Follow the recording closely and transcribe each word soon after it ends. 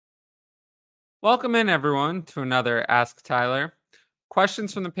Welcome in, everyone, to another Ask Tyler.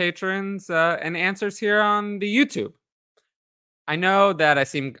 Questions from the patrons and answers here on the YouTube. I know that I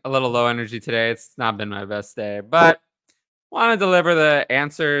seem a little low energy today. It's not been my best day, but want to deliver the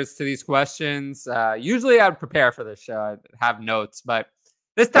answers to these questions. Usually I would prepare for this show. I'd have notes, but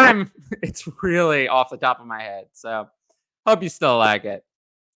this time it's really off the top of my head. So hope you still like it.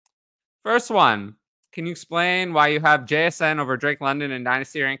 First one. Can you explain why you have JSN over Drake London in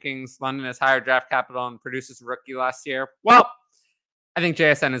Dynasty rankings? London has higher draft capital and produces rookie last year. Well, I think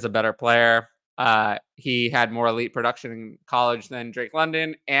JSN is a better player. He had more elite production in college than Drake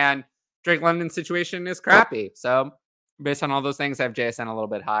London, and Drake London's situation is crappy. So based on all those things, I have JSN a little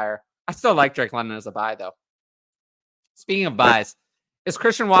bit higher. I still like Drake London as a buy, though. Speaking of buys, is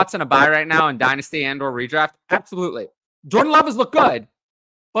Christian Watson a buy right now in Dynasty and or redraft? Absolutely. Jordan Love has looked good.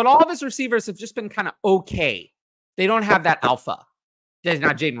 But all of his receivers have just been kind of okay. They don't have that alpha. There's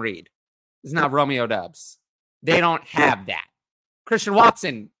not Jaden Reed. There's not Romeo Doubs. They don't have that. Christian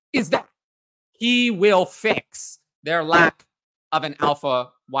Watson is that. He will fix their lack of an alpha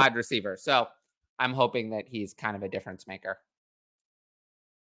wide receiver. So I'm hoping that he's kind of a difference maker.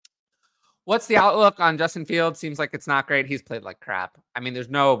 What's the outlook on Justin Fields? Seems like it's not great. He's played like crap. I mean, there's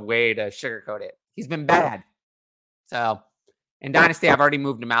no way to sugarcoat it. He's been bad. So in Dynasty, I've already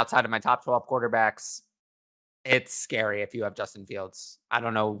moved him outside of my top 12 quarterbacks. It's scary if you have Justin Fields. I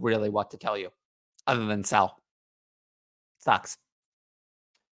don't know really what to tell you other than sell. Sucks.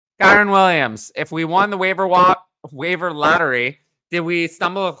 Kyron Williams, if we won the waiver lottery, did we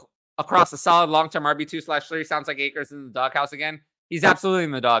stumble across a solid long-term RB2/3? Sounds like Akers in the doghouse again. He's absolutely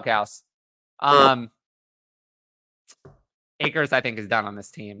in the doghouse. Akers, I think, is done on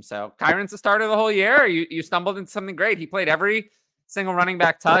this team. So Kyron's the starter the whole year. You stumbled into something great. He played every single running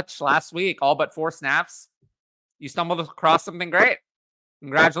back touch last week, all but 4 snaps. You stumbled across something great.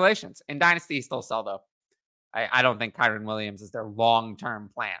 Congratulations. In Dynasty, you still sell, though. I don't think Kyron Williams is their long-term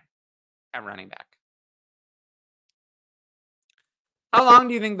plan at running back. How long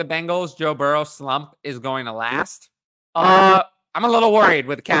do you think the Bengals' Joe Burrow slump is going to last? I'm a little worried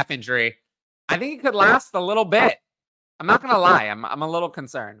with a calf injury. I think it could last a little bit. I'm not going to lie. I'm a little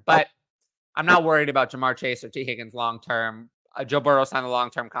concerned, but I'm not worried about Jamar Chase or T. Higgins long-term. Joe Burrow signed a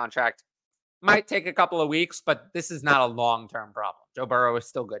long-term contract. Might take a couple of weeks, but this is not a long-term problem. Joe Burrow is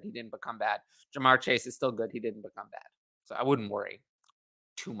still good. He didn't become bad. Jamar Chase is still good. He didn't become bad. So I wouldn't worry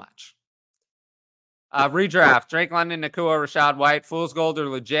too much. Redraft. Drake London, Nakua, Rashad White. Fool's Gold are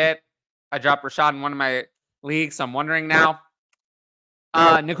legit. I dropped Rashad in one of my leagues, so I'm wondering now.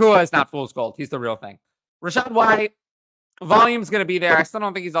 Nakua is not Fool's Gold. He's the real thing. Rashad White. Volume's going to be there. I still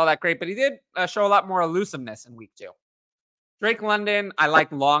don't think he's all that great, but he did show a lot more elusiveness in week 2. Drake London, I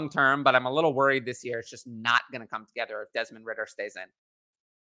like long-term, but I'm a little worried this year. It's just not going to come together if Desmond Ridder stays in.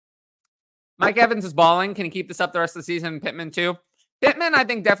 Mike Evans is balling. Can he keep this up the rest of the season? Pittman, too. Pittman, I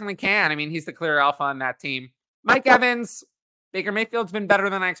think, definitely can. I mean, he's the clear alpha on that team. Mike Evans, Baker Mayfield's been better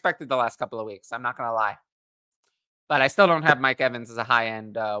than I expected the last couple of weeks. I'm not going to lie. But I still don't have Mike Evans as a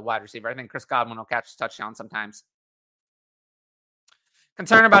high-end wide receiver. I think Chris Godwin will catch a touchdown sometimes.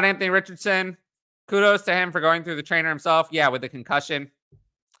 Concern about Anthony Richardson. Kudos to him for going through the trainer himself. Yeah, with the concussion.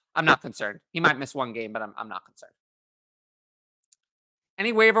 I'm not concerned. He might miss one game, but I'm not concerned.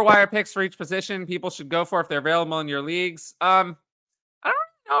 Any waiver wire picks for each position people should go for if they're available in your leagues? I don't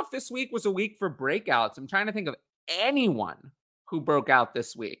know if this week was a week for breakouts. I'm trying to think of anyone who broke out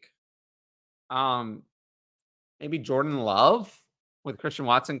this week. Maybe Jordan Love with Christian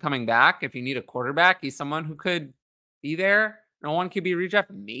Watson coming back. If you need a quarterback, he's someone who could be there. No one could be redraft,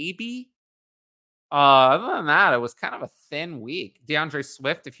 maybe. Other than that, it was kind of a thin week. DeAndre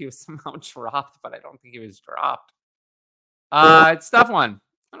Swift, if he was somehow dropped, but I don't think he was dropped. It's a tough one.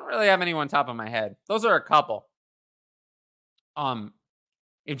 I don't really have anyone top of my head. Those are a couple.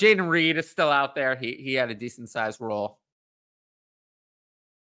 If Jaden Reed is still out there, he had a decent sized role.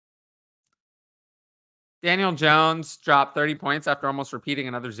 Daniel Jones dropped 30 points after almost repeating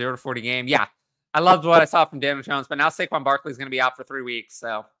another 0-40 game. Yeah, I loved what I saw from Daniel Jones, but now Saquon Barkley is going to be out for 3 weeks,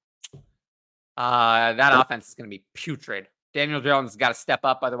 so that offense is going to be putrid. Daniel Jones has got to step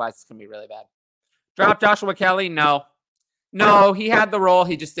up, otherwise it's going to be really bad. Drop Joshua Kelly? No, he had the role.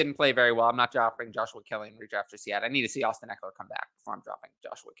 He just didn't play very well. I'm not dropping Joshua Kelly in redraft just yet. I need to see Austin Eckler come back before I'm dropping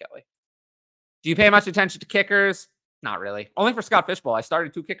Joshua Kelly. Do you pay much attention to kickers? Not really. Only for Scott Fishbowl. I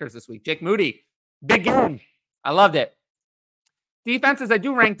started 2 kickers this week. Jake Moody. Big game. I loved it. Defenses. I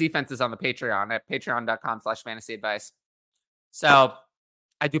do rank defenses on the Patreon at patreon.com/fantasyadvice. So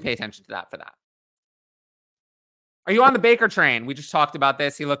I do pay attention to that for that. Are you on the Baker train? We just talked about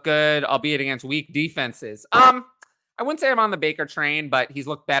this. He looked good, albeit against weak defenses. I wouldn't say I'm on the Baker train, but he's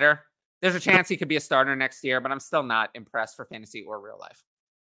looked better. There's a chance he could be a starter next year, but I'm still not impressed for fantasy or real life.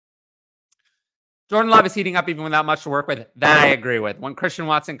 Jordan Love is heating up even without much to work with. That I agree with. When Christian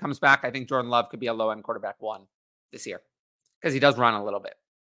Watson comes back, I think Jordan Love could be a low-end quarterback 1 this year because he does run a little bit.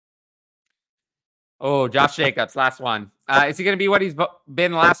 Oh, Josh Jacobs, last one. Is he going to be what he's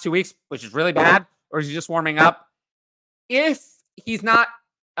been the last 2 weeks, which is really bad, or is he just warming up? If he's not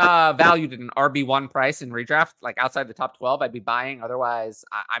valued at an RB1 price in redraft, like outside the top 12, I'd be buying. Otherwise,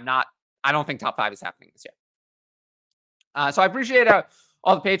 I'm not. I don't think top 5 is happening this year. So I appreciate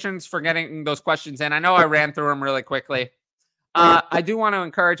all the patrons for getting those questions in. I know I ran through them really quickly. I do want to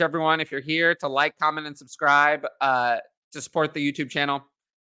encourage everyone, if you're here, to like, comment, and subscribe to support the YouTube channel.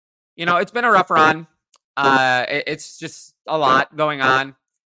 You know, it's been a rough run. It's just a lot going on.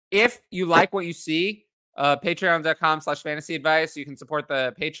 If you like what you see, patreon.com/fantasy advice, you can support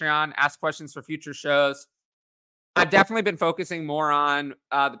the Patreon, ask questions for future shows. I've definitely been focusing more on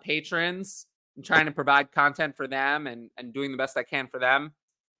the patrons and trying to provide content for them and doing the best I can for them.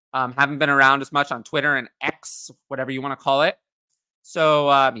 Haven't been around as much on Twitter and X, whatever you want to call it.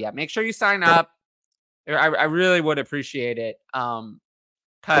 So, yeah, make sure you sign up. I really would appreciate it.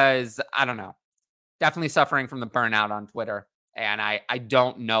 Because, I don't know, definitely suffering from the burnout on Twitter. And I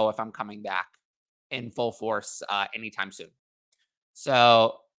don't know if I'm coming back in full force anytime soon.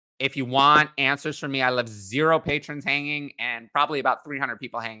 So if you want answers from me, I left 0 patrons hanging and probably about 300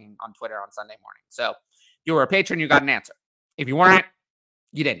 people hanging on Twitter on Sunday morning. So if you were a patron, you got an answer. If you weren't,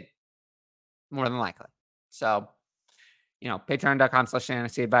 you didn't. More than likely. So, you know,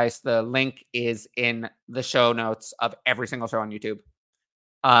 patreon.com/fantasy advice. The link is in the show notes of every single show on YouTube.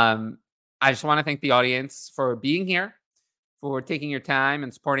 I just want to thank the audience for being here, for taking your time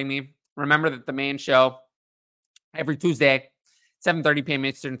and supporting me. Remember that the main show every Tuesday, 7:30 p.m.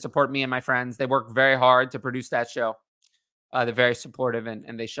 Eastern. Support me and my friends. They work very hard to produce that show. They're very supportive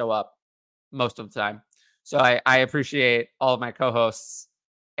and they show up most of the time. So I appreciate all of my co-hosts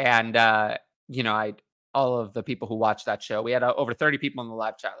and, you know, all of the people who watch that show. We had over 30 people in the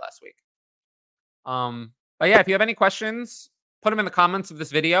live chat last week. But yeah, if you have any questions, put them in the comments of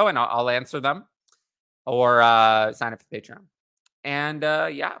this video and I'll answer them, or sign up for Patreon. And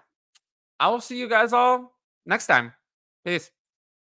yeah, I will see you guys all next time. Peace.